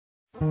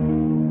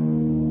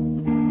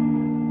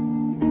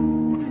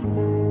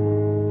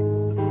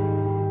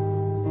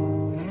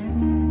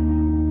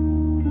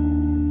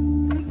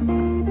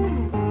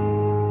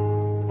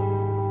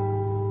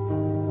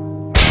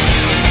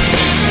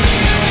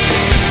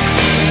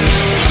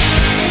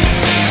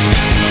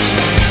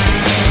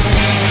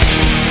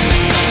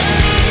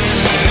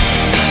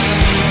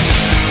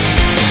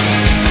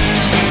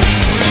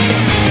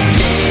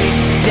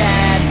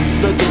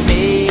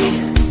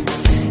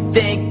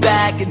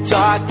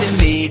to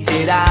me.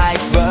 Did I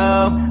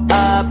grow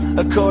up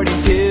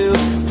according to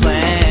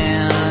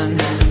plan?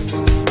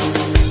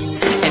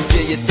 And do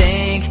you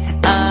think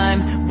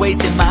I'm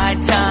wasting my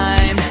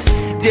time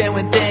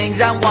doing things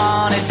I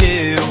wanna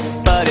do?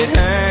 But it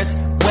hurts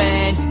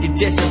when you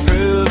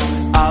disapprove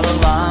all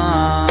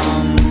along.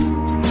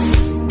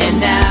 And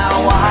now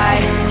I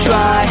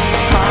try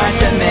hard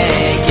to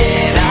make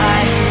it. I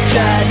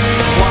just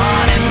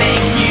wanna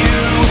make you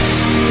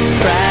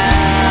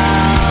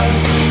proud.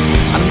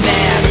 I'm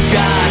never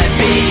gonna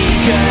be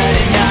good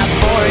enough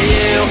for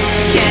you.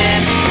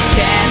 Can't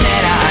pretend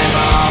that I'm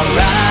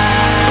alright.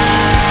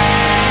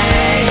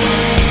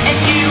 And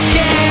you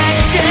can't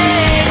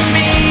change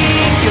me,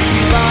 'cause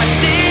we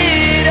lost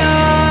it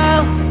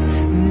all.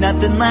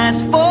 Nothing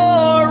lasts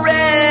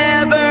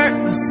forever.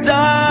 I'm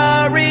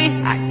sorry,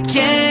 I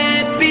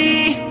can't be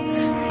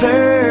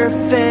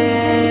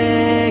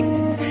perfect.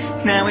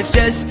 Now it's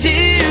just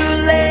too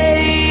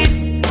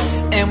late,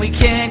 and we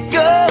can't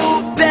go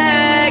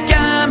back.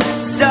 I'm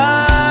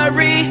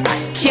sorry, I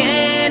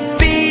can't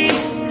be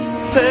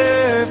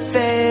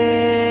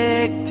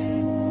perfect.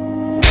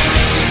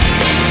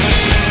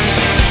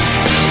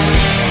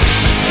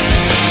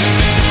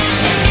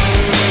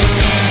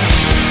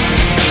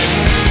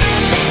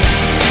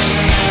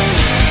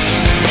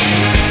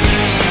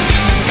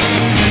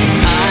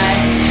 I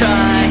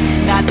try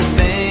not to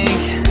think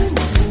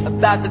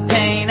about the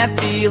pain I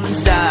feel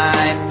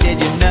inside. Did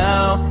you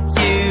know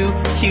you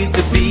used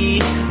to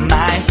be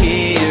my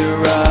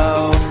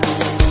hero?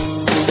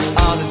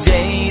 All the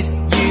days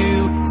you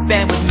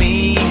spent with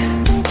me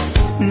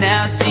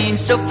now seem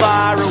so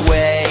far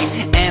away,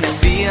 and it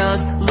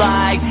feels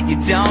like you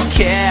don't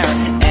care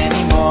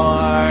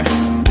anymore.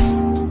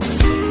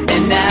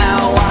 And now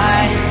I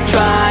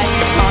try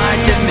hard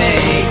to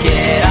make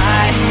it.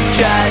 I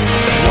just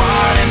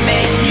wanna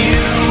make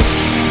you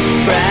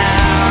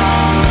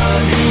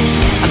proud.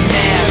 I'm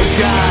never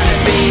gonna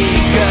be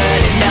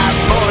good enough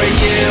for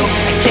you.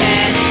 I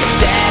can't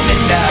stand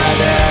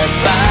another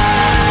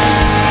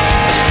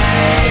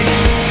fight.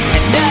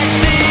 And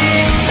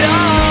nothing's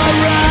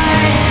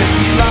alright, 'cause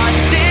we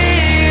lost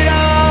it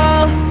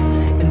all.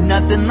 And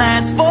nothing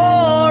lasts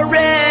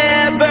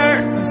forever.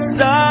 I'm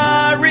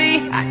sorry,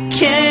 I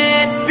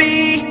can't be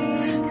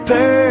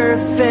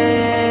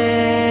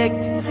perfect.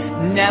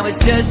 Now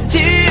it's just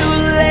too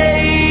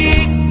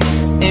late,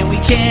 and we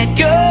can't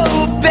go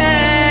back.